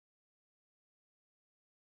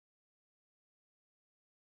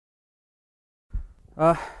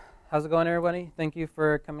Uh, how's it going, everybody? Thank you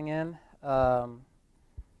for coming in. I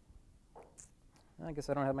guess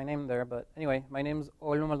I don't have my name there, but anyway, my name is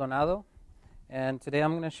Olmo Maldonado, and today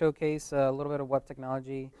I'm going to showcase a little bit of web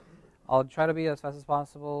technology. I'll try to be as fast as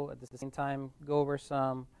possible. At the same time, go over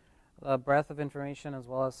some breadth of information as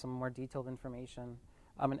well as some more detailed information.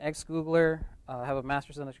 I'm an ex-Googler. I have a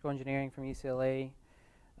master's in electrical engineering from UCLA.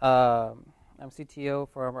 I'm CTO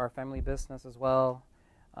for our family business as well.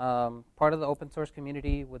 Part of the open source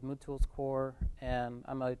community with Mood Tools Core, and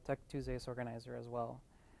I'm a Tech Tuesdays organizer as well.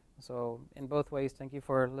 So in both ways, thank you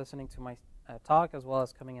for listening to my talk as well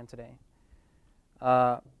as coming in today.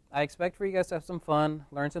 I expect for you guys to have some fun,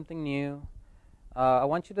 learn something new. I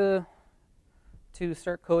want you to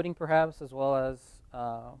start coding perhaps, as well as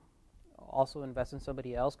also invest in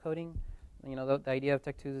somebody else coding. You know, the idea of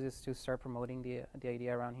Tech Tuesdays is to start promoting the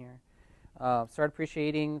idea around here. Start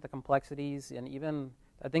appreciating the complexities, and even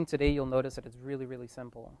I think today you'll notice that it's really, really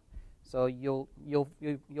simple. So you'll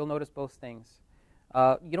notice both things.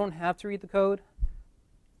 You don't have to read the code,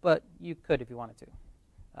 but you could if you wanted to.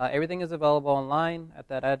 Everything is available online at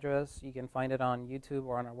that address. You can find it on YouTube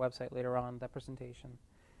or on our website later on, that presentation.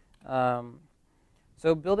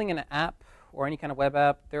 So building an app or any kind of web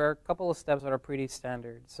app, there are a couple of steps that are pretty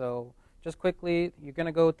standard. So just quickly, you're going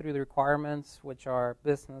to go through the requirements, which are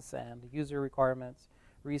business and user requirements,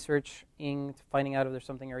 researching, finding out if there's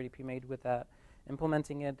something already pre-made with that,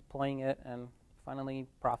 implementing it, deploying it, and finally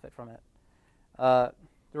profit from it. The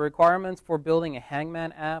requirements for building a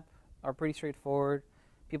Hangman app are pretty straightforward.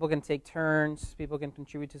 People can take turns, people can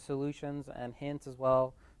contribute to solutions and hints as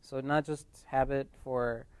well. So not just have it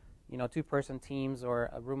for two-person teams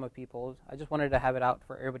or a room of people. I just wanted to have it out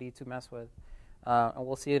for everybody to mess with. And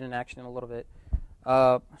we'll see it in action in a little bit.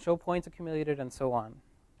 Show points accumulated and so on.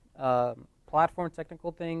 Platform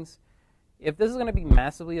technical things. If this is going to be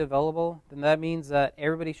massively available, then that means that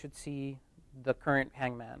everybody should see the current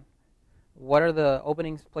Hangman. What are the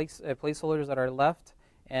openings, placeholders that are left?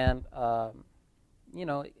 And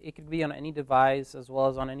it could be on any device as well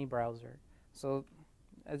as on any browser. So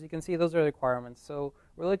as you can see, those are the requirements. So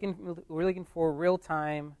we're looking for real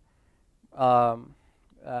time.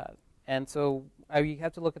 And so you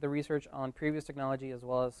have to look at the research on previous technology as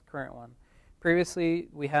well as current one. Previously,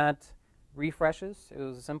 we had refreshes. It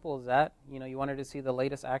was as simple as that. You wanted to see the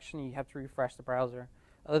latest action, you have to refresh the browser.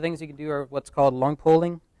 Other things you can do are what's called long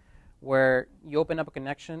polling, where you open up a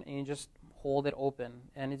connection and you just hold it open.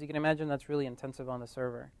 And as you can imagine, that's really intensive on the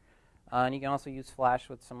server. And you can also use Flash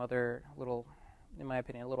with some other little, in my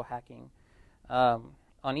opinion, a little hacking.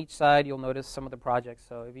 On each side, you'll notice some of the projects.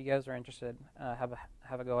 So if you guys are interested, have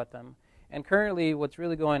a go at them. And currently, what's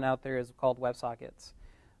really going out there is called WebSockets.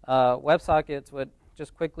 WebSockets, what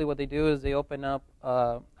they do is they open up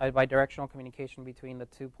bidirectional communication between the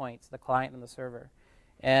 2 points, the client and the server.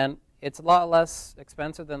 And it's a lot less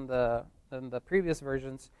expensive than the previous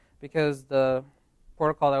versions because the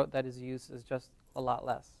protocol that is used is just a lot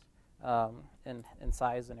less in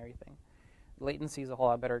size and everything. Latency is a whole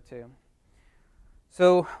lot better too.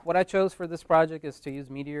 So what I chose for this project is to use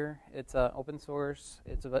Meteor. It's open source.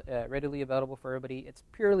 It's readily available for everybody. It's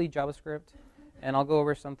purely JavaScript, and I'll go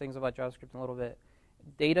over some things about JavaScript in a little bit.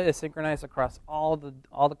 Data is synchronized across all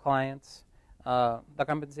the clients. The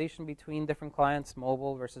compensation between different clients,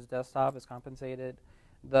 mobile versus desktop, is compensated.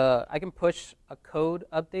 I can push a code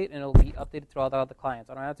update, and it'll be updated to all the other clients.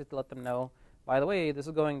 I don't have to let them know, by the way, this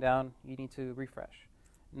is going down. You need to refresh.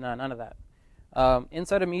 No, none of that.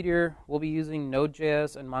 Inside of Meteor, we'll be using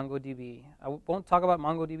Node.js and MongoDB. I won't talk about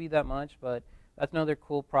MongoDB that much, but that's another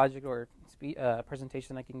cool project or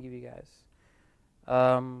presentation I can give you guys.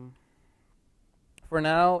 For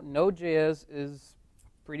now, Node.js is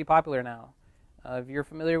pretty popular now. If you're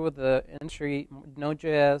familiar with the industry,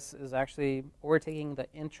 Node.js is actually overtaking the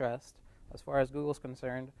interest as far as Google's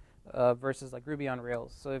concerned versus like Ruby on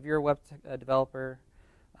Rails. So if you're a web developer,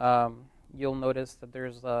 you'll notice that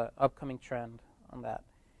there's an upcoming trend on that.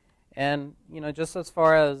 And just as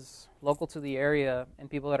far as local to the area and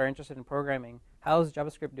people that are interested in programming, how's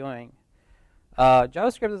JavaScript doing?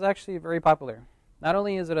 JavaScript is actually very popular. Not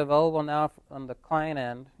only is it available now on the client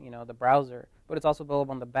end, the browser, but it's also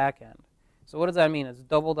available on the back end. So what does that mean? It's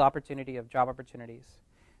double the opportunity of job opportunities.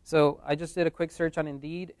 So I just did a quick search on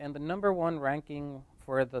Indeed, and the #1 ranking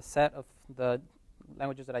for the set of the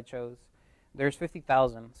languages that I chose, there's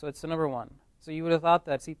 50,000, so it's the #1. So you would have thought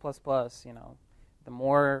that C++, the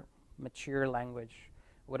more mature language,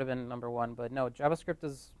 would have been #1, but no, JavaScript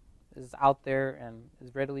is out there and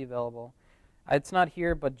is readily available. It's not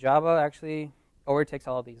here, but Java actually overtakes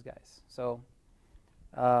all of these guys. So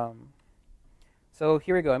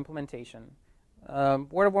here we go, implementation.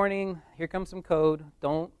 Word of warning, here comes some code.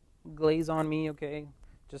 Don't glaze on me, okay?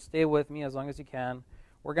 Just stay with me as long as you can.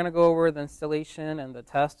 We're going to go over the installation and the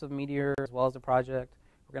test of Meteor as well as the project.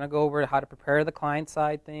 We're going to go over how to prepare the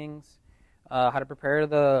client-side things, how to prepare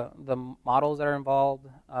the models that are involved.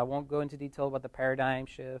 I won't go into detail about the paradigm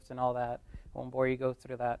shifts and all that. I won't bore you go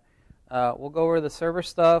through that. We'll go over the server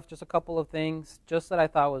stuff, just a couple of things, just that I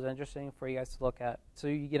thought was interesting for you guys to look at, so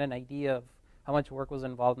you get an idea of how much work was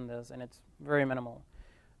involved in this, and it's very minimal.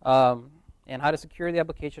 And how to secure the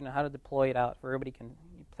application and how to deploy it out for everybody can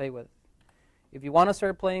play with. If you want to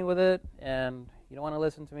start playing with it and you don't want to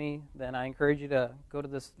listen to me, then I encourage you to go to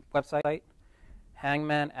this website,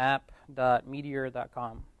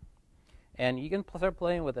 hangmanapp.meteor.com, and you can start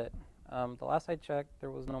playing with it. The last I checked,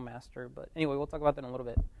 there was no master, but anyway, we'll talk about that in a little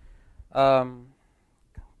bit.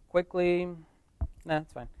 Quickly,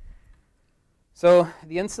 it's fine. So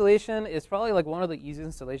the installation is probably like one of the easiest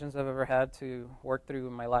installations I've ever had to work through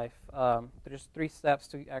in my life. There's 3 steps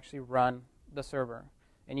to actually run the server,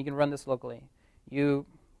 and you can run this locally. You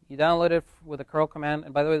download it with a curl command,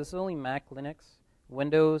 and by the way, this is only Mac, Linux,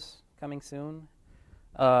 Windows coming soon.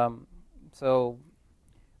 So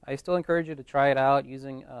I still encourage you to try it out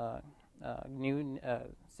using new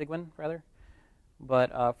Cygwin rather.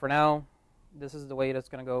 But for now, this is the way it's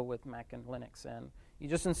going to go with Mac and Linux. And you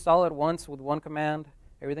just install it once with one command.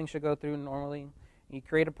 Everything should go through normally. You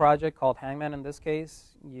create a project called Hangman in this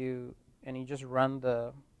case. You just run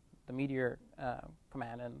the Meteor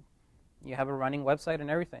command, and you have a running website and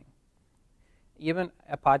everything. Even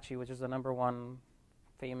Apache, which is the #1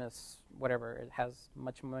 famous whatever, it has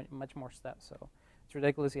much more steps. So it's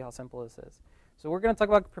ridiculous how simple this is. So we're going to talk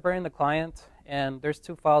about preparing the client, and there's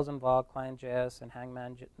 2 files involved, client.js and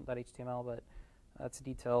hangman.html, but that's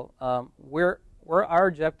detail. Our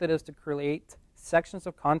objective is to create sections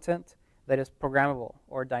of content that is programmable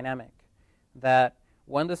or dynamic, that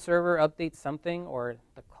when the server updates something or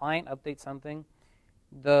the client updates something,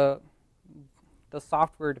 the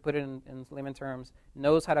software, to put it in layman terms,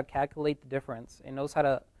 knows how to calculate the difference. It knows how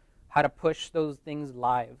to push those things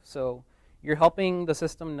live. So you're helping the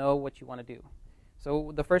system know what you want to do.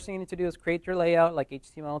 So the first thing you need to do is create your layout, like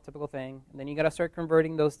HTML, typical thing. And then you got to start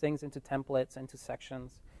converting those things into templates, into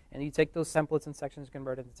sections. And you take those templates and sections,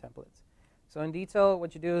 convert it into templates. So in detail,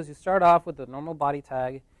 what you do is you start off with the normal body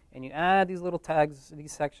tag, and you add these little tags,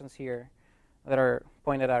 these sections here that are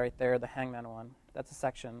pointed out right there, the Hangman one. That's a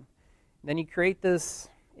section. Then you create this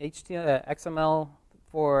XML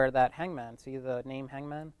for that Hangman. See the name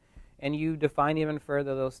Hangman? And you define even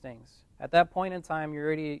further those things. At that point in time, you're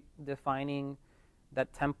already defining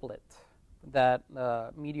that template that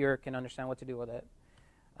Meteor can understand what to do with it.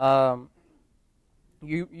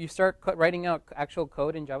 You start writing out actual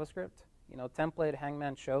code in JavaScript, template,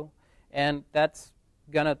 Hangman, show, and that's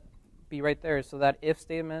going to be right there. So that if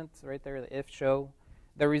statement right there, the if show,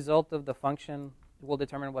 the result of the function will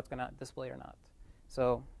determine what's going to display or not.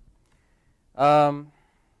 So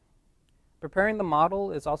preparing the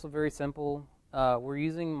model is also very simple. We're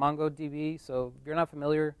using MongoDB, so if you're not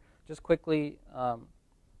familiar, just quickly,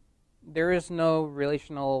 there is no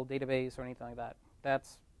relational database or anything like that.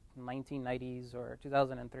 That's 1990s or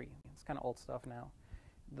 2003. It's kind of old stuff now.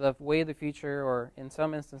 The way of the future, or in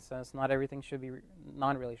some instances, not everything should be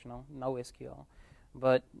non-relational, no SQL.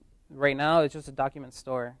 But right now, it's just a document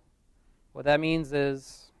store. What that means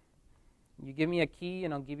is you give me a key,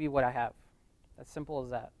 and I'll give you what I have. As simple as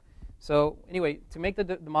that. So anyway, to make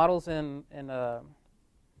the models in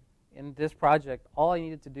this project, all I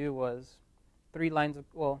needed to do was 2 lines of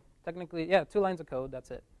code,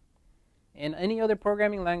 that's it. In any other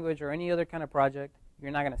programming language or any other kind of project,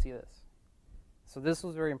 you're not going to see this. So this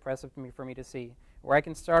was very impressive for me to see, where I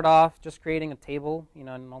can start off just creating a table, in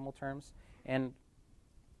normal terms, and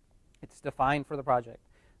it's defined for the project.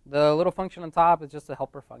 The little function on top is just a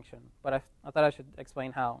helper function, but I thought I should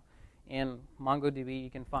explain how. In MongoDB, you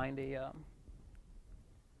can find the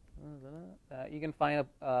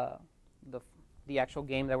actual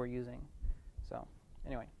game that we're using. So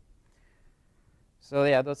anyway, so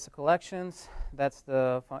yeah, that's the collections. That's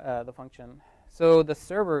the function. So the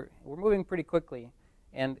server, we're moving pretty quickly,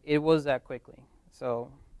 and it was that quickly. So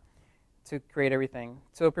to create everything.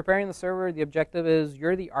 So preparing the server, the objective is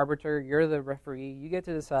you're the arbiter, you're the referee. You get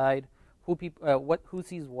to decide who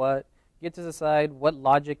sees what. You get to decide what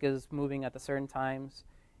logic is moving at the certain times.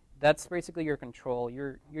 That's basically your control.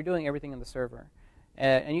 You're doing everything in the server.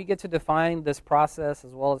 And you get to define this process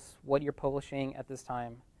as well as what you're publishing at this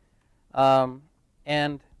time.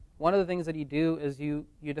 And one of the things that you do is you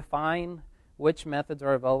define which methods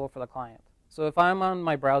are available for the client. So if I'm on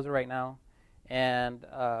my browser right now, and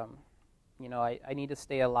I need to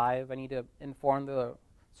stay alive. I need to inform the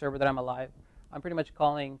server that I'm alive. I'm pretty much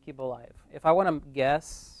calling keep alive. If I want to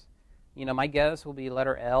guess, my guess will be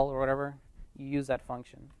letter L or whatever. You use that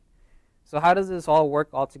function. So how does this all work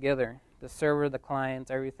all together? The server, the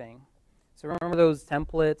client, everything. So remember those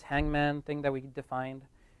templates, Hangman thing that we defined?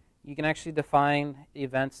 You can actually define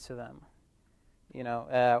events to them.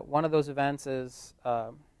 One of those events is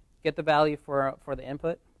get the value for the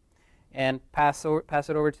input and pass it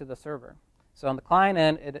over to the server. So on the client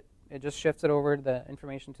end, it just shifts it over the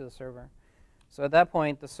information to the server. So at that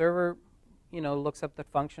point, the server, looks up the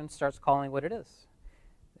function, starts calling what it is.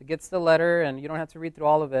 It gets the letter, and you don't have to read through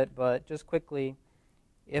all of it, but just quickly,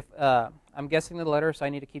 if I'm guessing the letter, so I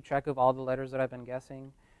need to keep track of all the letters that I've been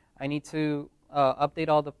guessing. I need to update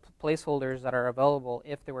all the placeholders that are available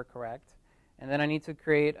if they were correct. And then I need to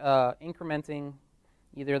create incrementing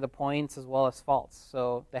either the points as well as faults.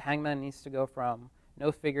 So the hangman needs to go from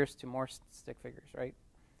no figures to more stick figures, right?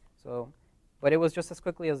 But it was just as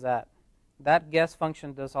quickly as that. That guess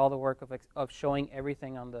function does all the work of showing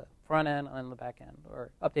everything on the front end and on the back end,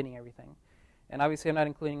 or updating everything. And obviously I'm not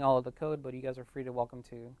including all of the code, but you guys are free to welcome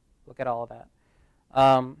to look at all of that.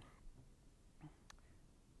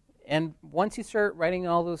 And once you start writing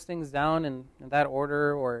all those things down in that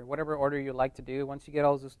order, or whatever order you like to do, once you get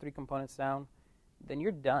all those 3 components down, then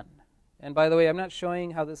you're done. And by the way, I'm not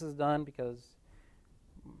showing how this is done because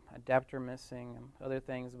adapter missing and other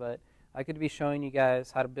things, but I could be showing you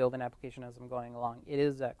guys how to build an application as I'm going along. It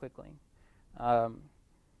is that quickly.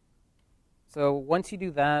 So once you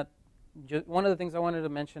do that, one of the things I wanted to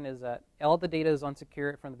mention is that all the data is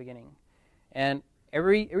unsecure from the beginning. And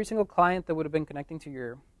every single client that would have been connecting to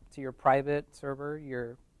your private server,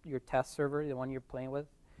 your test server, the one you're playing with,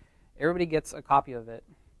 everybody gets a copy of it.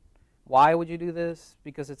 Why would you do this?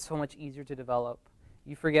 Because it's so much easier to develop.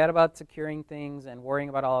 You forget about securing things and worrying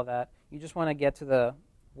about all of that. You just want to get to the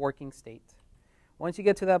working state. Once you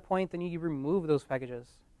get to that point, then you remove those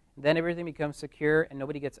packages. Then everything becomes secure and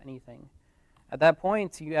nobody gets anything. At that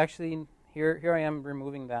point, you actually, here I am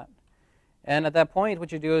removing that. And at that point,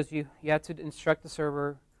 what you do is you have to instruct the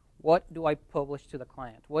server, what do I publish to the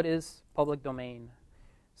client? What is public domain?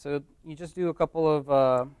 So you just do a couple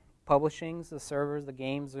of publishings, the servers, the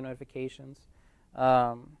games, the notifications.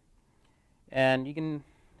 And you can,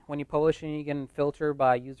 when you publish it, you can filter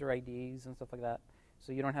by user IDs and stuff like that.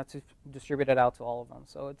 So you don't have to distribute it out to all of them.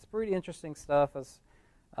 So it's pretty interesting stuff.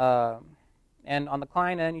 And on the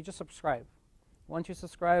client end, you just subscribe. Once you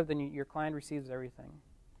subscribe, then your client receives everything.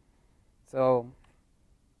 So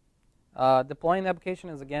deploying the application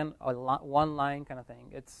is, again, a one-line kind of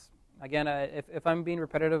thing. It's, again, if I'm being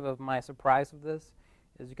repetitive of my surprise of this,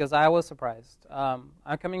 is because I was surprised. I'm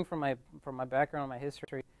coming from my background, my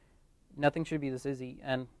history. Nothing should be this easy,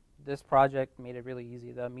 and this project made it really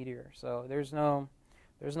easy, the Meteor. So there's not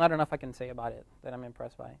enough I can say about it that I'm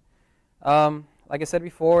impressed by. Like I said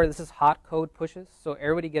before, this is hot code pushes, so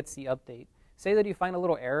everybody gets the update. Say that you find a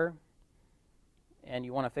little error, and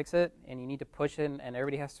you want to fix it, and you need to push it, and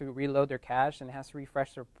everybody has to reload their cache, and has to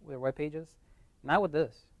refresh their web pages. Not with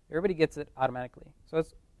this. Everybody gets it automatically. So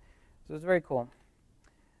it's very cool.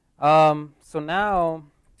 So now,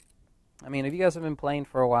 I mean, if you guys have been playing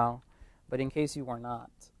for a while, but in case you were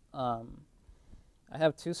not, I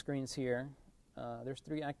have 2 screens here. There's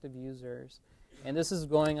 3 active users, and this is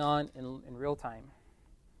going on in real time.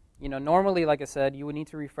 Normally, like I said, you would need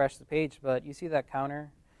to refresh the page, but you see that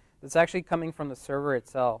counter? It's actually coming from the server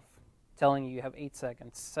itself, telling you have 8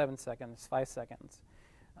 seconds, 7 seconds, 5 seconds.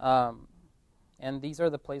 And these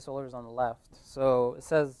are the placeholders on the left. So it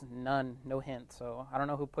says none, no hint. So I don't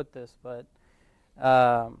know who put this, but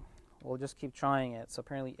we'll just keep trying it. So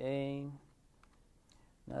apparently A,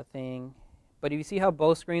 nothing. But if you see how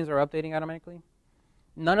both screens are updating automatically,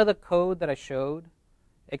 none of the code that I showed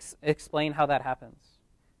explain how that happens.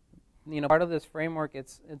 Part of this framework,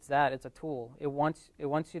 it's a tool. It wants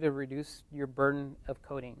you to reduce your burden of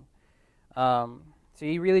coding. So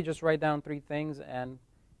you really just write down 3 things, and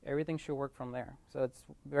everything should work from there. So it's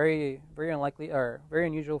very, very unlikely, or very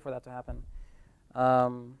unusual for that to happen.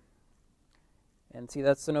 And see,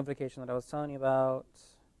 that's the notification that I was telling you about.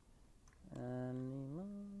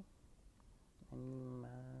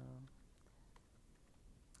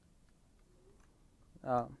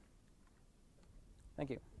 Thank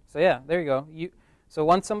you. So yeah, there you go. So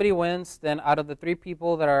once somebody wins, then out of the 3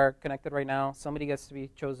 people that are connected right now, somebody gets to be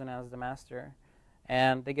chosen as the master,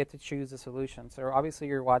 and they get to choose the solution. So obviously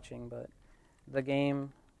you're watching, but the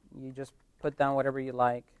game, you just put down whatever you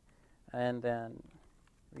like, and then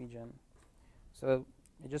region. So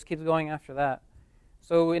it just keeps going after that.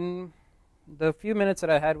 So in the few minutes that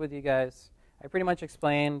I had with you guys, I pretty much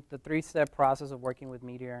explained the 3-step process of working with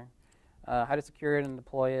Meteor, how to secure it and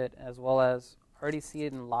deploy it, as well as already see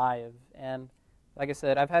it in live. And like I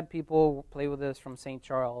said, I've had people play with this from St.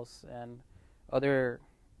 Charles and other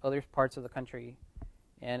parts of the country,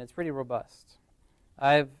 and it's pretty robust.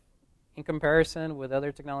 In comparison with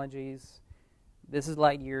other technologies, this is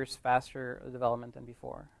light years faster development than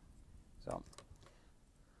before. So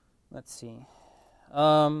let's see.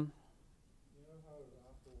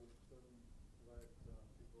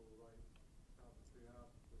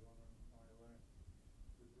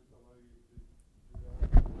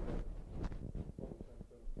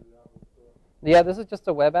 Yeah, this is just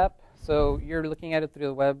a web app, so you're looking at it through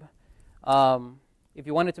the web. If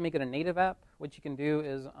you wanted to make it a native app, what you can do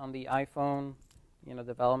is on the iPhone,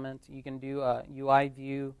 development, you can do a UI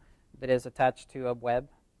view that is attached to a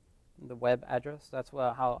the web address. That's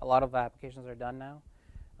how a lot of applications are done now.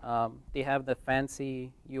 They have the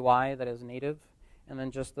fancy UI that is native, and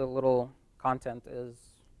then just the little content is,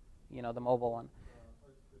 the mobile one.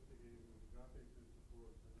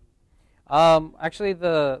 Actually,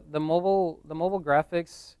 the mobile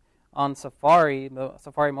graphics on Safari, the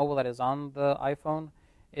Safari mobile that is on the iPhone,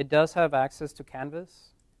 it does have access to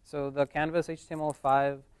Canvas. So the Canvas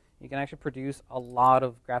HTML5, you can actually produce a lot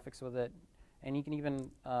of graphics with it, and you can even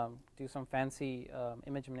do some fancy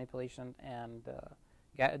image manipulation and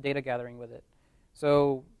data gathering with it.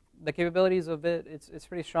 So the capabilities of it, it's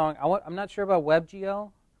pretty strong. I'm not sure about WebGL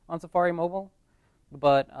on Safari mobile,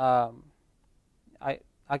 but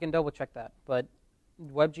I can double check that, but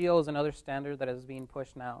WebGL is another standard that is being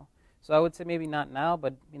pushed now. So I would say maybe not now,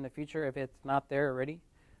 but in the future, if it's not there already,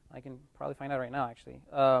 I can probably find out right now, actually.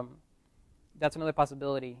 That's another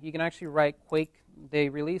possibility. You can actually write Quake. They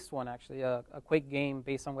released one, actually, a Quake game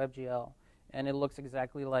based on WebGL, and it looks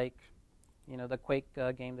exactly like the Quake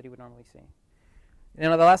game that you would normally see.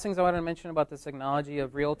 The last things I wanted to mention about this technology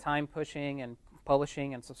of real-time pushing and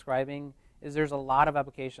publishing and subscribing is there's a lot of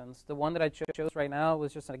applications. The one that I chose right now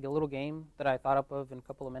was just like a little game that I thought up of in a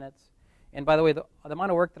couple of minutes. And by the way, the amount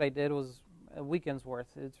of work that I did was a weekend's worth.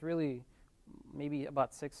 It's really maybe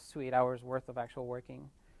about 6 to 8 hours worth of actual working.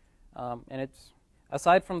 And it's,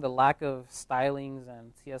 aside from the lack of stylings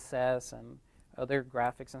and CSS and other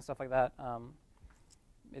graphics and stuff like that,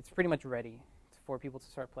 it's pretty much ready for people to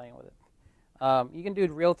start playing with it. You can do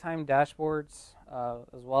real-time dashboards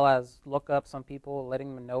as well as look up some people,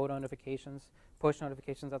 letting them know notifications, push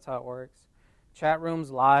notifications. That's how it works. Chat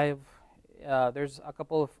rooms live. There's a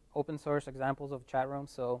couple of open source examples of chat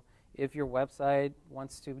rooms. So if your website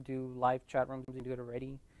wants to do live chat rooms, you can do it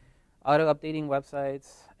already. Auto-updating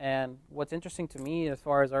websites. And what's interesting to me as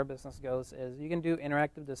far as our business goes is you can do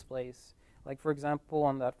interactive displays. Like, for example,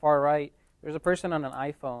 on that far right, there's a person on an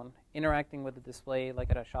iPhone interacting with the display like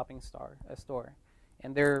at a shopping store,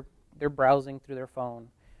 and they're browsing through their phone,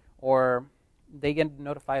 or they get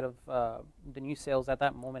notified of the new sales at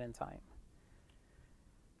that moment in time.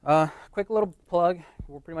 Quick little plug,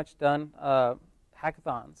 we're pretty much done.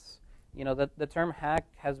 Hackathons. The term hack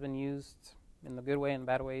has been used in the good way and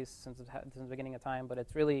bad ways since the beginning of time, but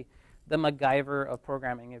it's really the MacGyver of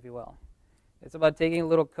programming, if you will. It's about taking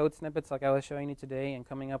little code snippets like I was showing you today and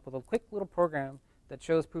coming up with a quick little program that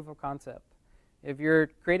shows proof of concept. If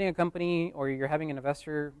you're creating a company or you're having an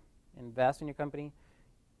investor invest in your company,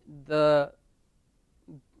 the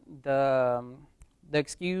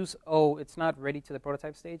excuse, oh, it's not ready to the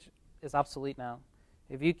prototype stage, is obsolete now.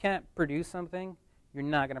 If you can't produce something, you're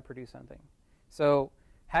not going to produce something. So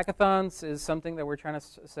hackathons is something that we're trying to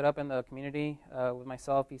set up in the community with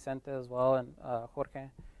myself, Vicente as well, and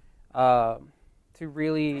Jorge. To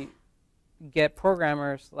really get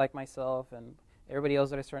programmers like myself and everybody else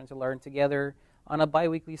that is starting to learn together on a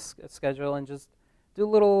bi-weekly schedule and just do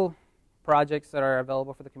little projects that are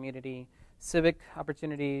available for the community, civic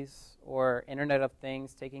opportunities or Internet of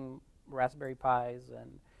Things, taking Raspberry Pis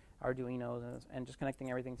and Arduinos and just connecting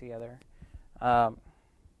everything together.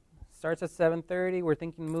 Starts at 7:30. We're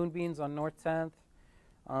thinking Moonbeams on North 10th.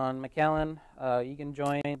 On McAllen, you can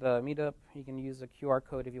join the meetup. You can use the QR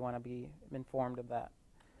code if you want to be informed of that.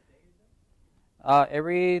 Oh,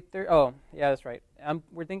 yeah, that's right.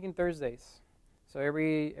 We're thinking Thursdays. So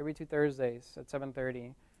every 2 Thursdays at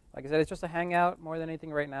 7:30. Like I said, it's just a hangout more than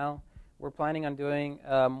anything right now. We're planning on doing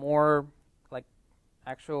more like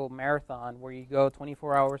actual marathon where you go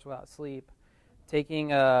 24 hours without sleep,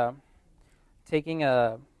 taking a taken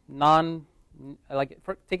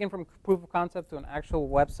from proof of concept to an actual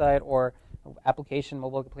website or application,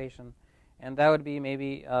 mobile application. And that would be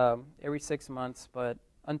maybe every 6 months. But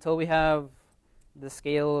until we have the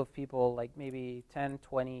scale of people, like maybe 10,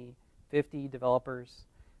 20, 50 developers,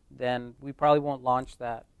 then we probably won't launch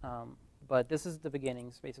that. But this is the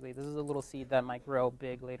beginnings, basically. This is a little seed that might grow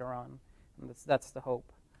big later on. And that's the hope.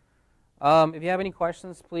 If you have any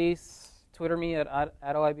questions, please Twitter me at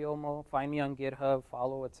 @olmo, find me on GitHub,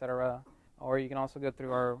 follow, etc. Or you can also go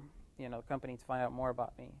through our company to find out more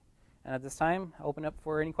about me. And at this time, I'll open up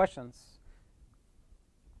for any questions.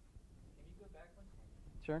 Can you go back one?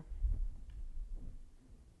 Sure.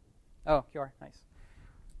 Oh, QR, nice.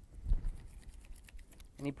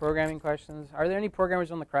 Any programming questions? Are there any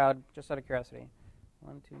programmers on the crowd, just out of curiosity?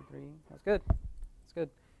 1, 2, 3. That's good. That's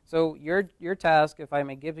good. So your task, if I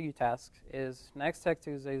may give you tasks, is next Tech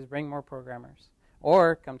Tuesdays, bring more programmers,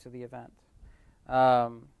 or come to the event.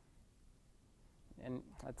 And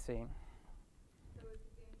let's see. So is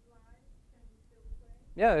the game live? Can we still play?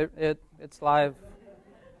 Yeah, it's live.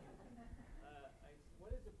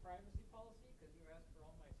 What is the privacy policy? Because you asked for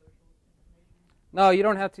all my social information. No, you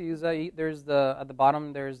don't have to use that. There's at the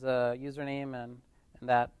bottom. There's the username and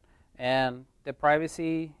that, and the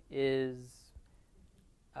privacy is.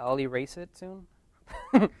 I'll erase it soon.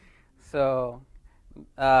 So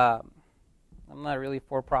I'm not really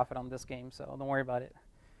for profit on this game, so don't worry about it.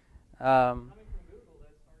 Coming from Google,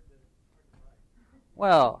 that's hard to buy.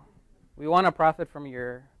 Well, we want to profit from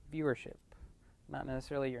your viewership, not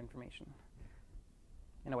necessarily your information.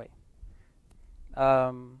 In a way.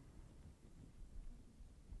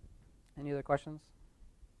 Any other questions?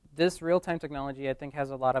 This real-time technology, I think, has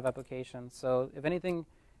a lot of applications. So if anything,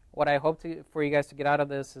 what I hope for you guys to get out of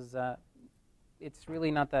this is that it's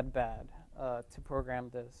really not that bad to program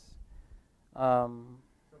this. So,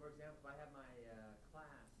 for example, if I have my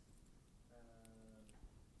class, I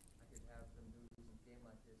could have them do some game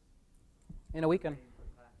like this. In a weekend. Waiting for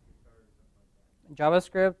class to get started or something like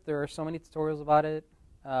that. JavaScript, there are so many tutorials about it.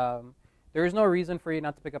 There is no reason for you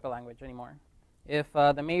not to pick up a language anymore. If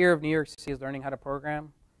the mayor of New York City is learning how to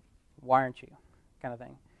program, why aren't you? Kind of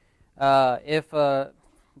thing. If the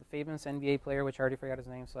famous NBA player, which I already forgot his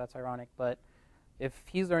name, so that's ironic, but if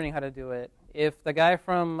he's learning how to do it, if the guy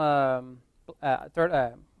from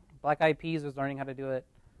Black Eyed Peas is learning how to do it,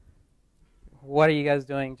 what are you guys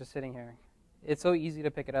doing just sitting here? It's so easy to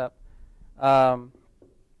pick it up.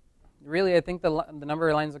 Really, I think the number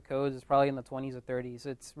of lines of code is probably in the 20s or 30s.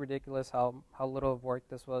 It's ridiculous how little of work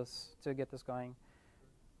this was to get this going.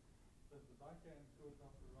 Does the backend code have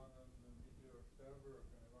to run on the Meteor server, or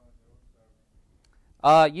can it run on your own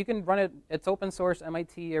server? You can run it. It's open source,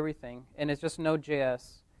 MIT, everything, and it's just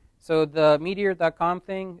Node.js. So the Meteor.com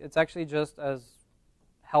thing, it's actually just as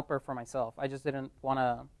helper for myself. I just didn't want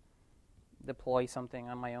to deploy something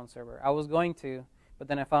on my own server. I was going to, but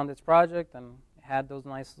then I found this project and had those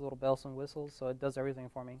nice little bells and whistles, so it does everything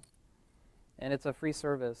for me. And it's a free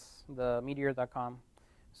service, the Meteor.com.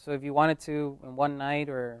 So if you wanted to, in one night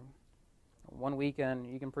or one weekend,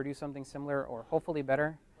 you can produce something similar or hopefully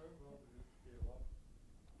better. How well does it scale up?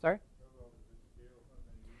 Sorry? How well does it scale? How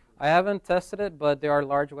many users? I haven't tested it, but there are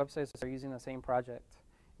large websites that are using the same project.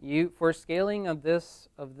 For scaling of this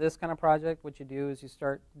kind of project, what you do is you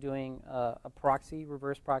start doing a proxy,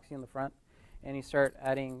 reverse proxy in the front, and you start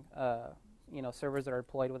adding servers that are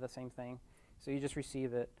deployed with the same thing. So you just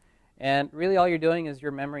receive it. And really all you're doing is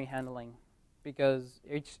your memory handling, because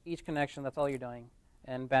each connection, that's all you're doing,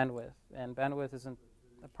 and bandwidth. And bandwidth isn't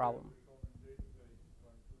a problem.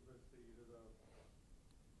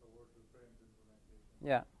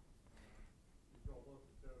 Yeah.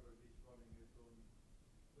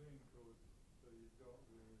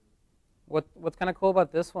 What's kind of cool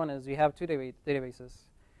about this one is you have two databases.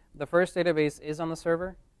 The first database is on the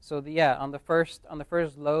server. So on the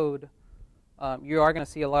first load, you are going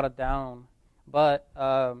to see a lot of down, but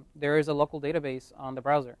there is a local database on the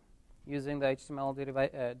browser using the HTML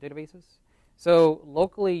databases. So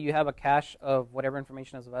locally, you have a cache of whatever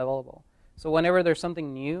information is available. So whenever there's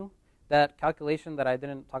something new, that calculation that I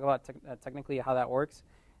didn't talk about technically how that works,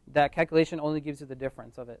 that calculation only gives you the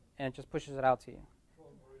difference of it, and it just pushes it out to you. What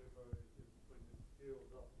I'm worried about is when it scales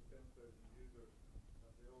up to 10,000 users,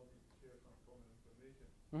 that they all need to share some common information.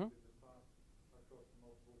 Mhm. Is it fast across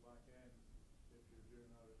multiple backends if you're doing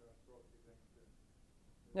that reverse proxy thing?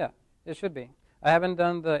 Yeah, it should be. I haven't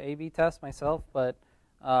done the A/B test myself, but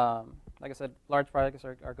like I said, large projects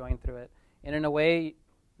are going through it. And in a way,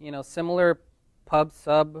 similar pub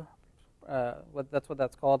sub, that's what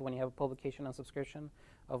that's called when you have a publication and subscription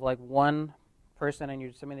of like one person and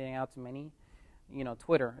you're disseminating out to many.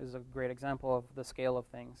 Twitter is a great example of the scale of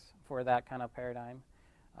things for that kind of paradigm.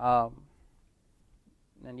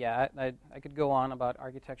 And yeah, I could go on about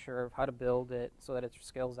architecture of how to build it so that it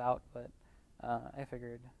scales out, but I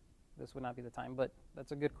figured this would not be the time. But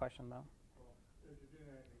that's a good question, though. Well, if you're doing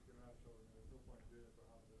anything commercial, there's no point doing it for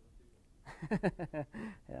half a dozen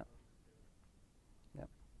people. Yeah.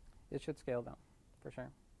 It should scale down, for sure.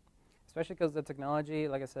 Especially because the technology,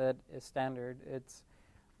 like I said, is standard. It's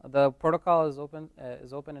the protocol is open,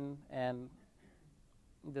 and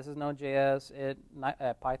this is Node.js.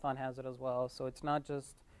 Python has it as well, so it's not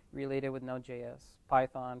just related with Node.js.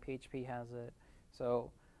 Python, PHP has it.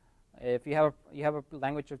 So if you have a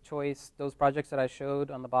language of choice, those projects that I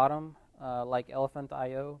showed on the bottom, like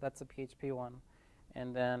Elephant.io, that's a PHP one,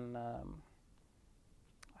 and then I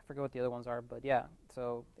forget what the other ones are, but yeah.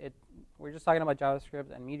 So we're just talking about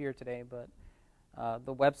JavaScript and Meteor today, but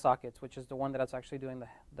the WebSockets, which is the one that's actually doing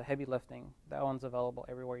the heavy lifting, that one's available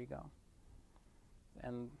everywhere you go.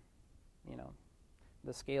 And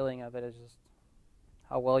the scaling of it is just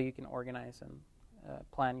how well you can organize and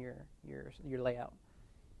plan your layout.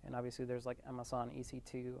 And obviously there's like Amazon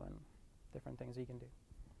EC2 and different things you can do.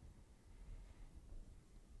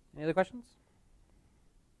 Any other questions?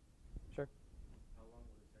 Sure. How long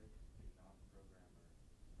would it take a non-programmer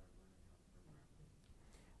to start learning how to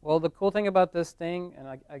program? Well, the cool thing about this thing, and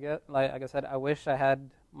I get, like I said, I wish I had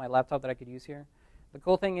my laptop that I could use here. The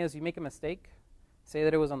cool thing is you make a mistake, say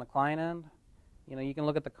that it was on the client end, you can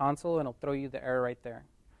look at the console and it'll throw you the error right there.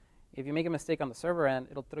 If you make a mistake on the server end,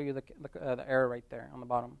 it'll throw you the error right there on the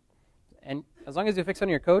bottom. And as long as you fix it on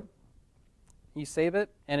your code, you save it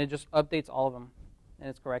and it just updates all of them and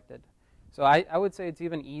it's corrected. So I would say it's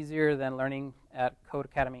even easier than learning at Code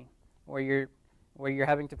Academy, where you're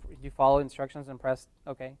having to follow instructions and press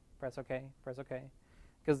OK, press OK, press OK.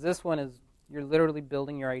 Because this one is, you're literally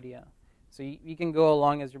building your idea. So you can go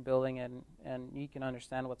along as you're building it and you can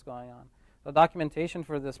understand what's going on. The documentation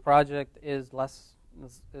for this project is like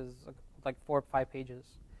 4 or 5 pages.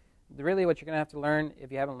 Really what you're going to have to learn,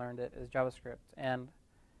 if you haven't learned it, is JavaScript. And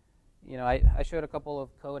I showed a couple of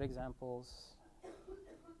code examples.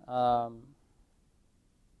 Code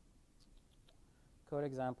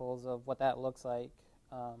examples of what that looks like.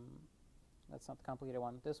 That's not the complicated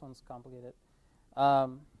one. This one's complicated.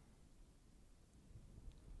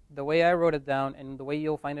 The way I wrote it down and the way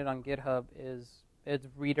you'll find it on GitHub is it's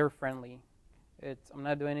reader friendly. I'm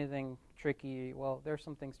not doing anything tricky. Well, there's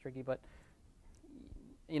some things tricky, but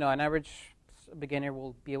an average beginner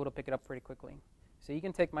will be able to pick it up pretty quickly. So you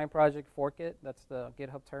can take my project, fork it, that's the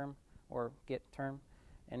GitHub term or Git term,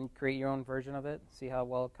 and create your own version of it, see how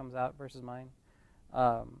well it comes out versus mine,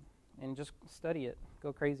 and just study it,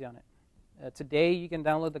 go crazy on it. Today you can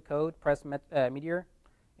download the code, press Meteor,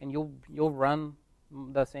 and you'll run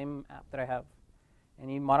the same app that I have,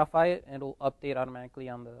 and you modify it, and it'll update automatically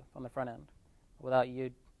on the front end, without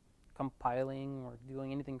you compiling or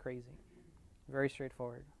doing anything crazy. Very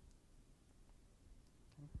straightforward.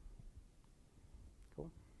 Cool.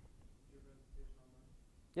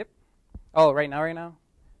 Yep. Oh, right now?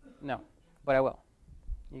 No, but I will.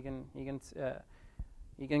 You can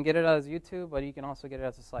get it as YouTube, but you can also get it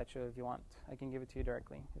as a slideshow if you want. I can give it to you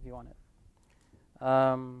directly if you want it.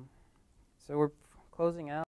 So we're closing out.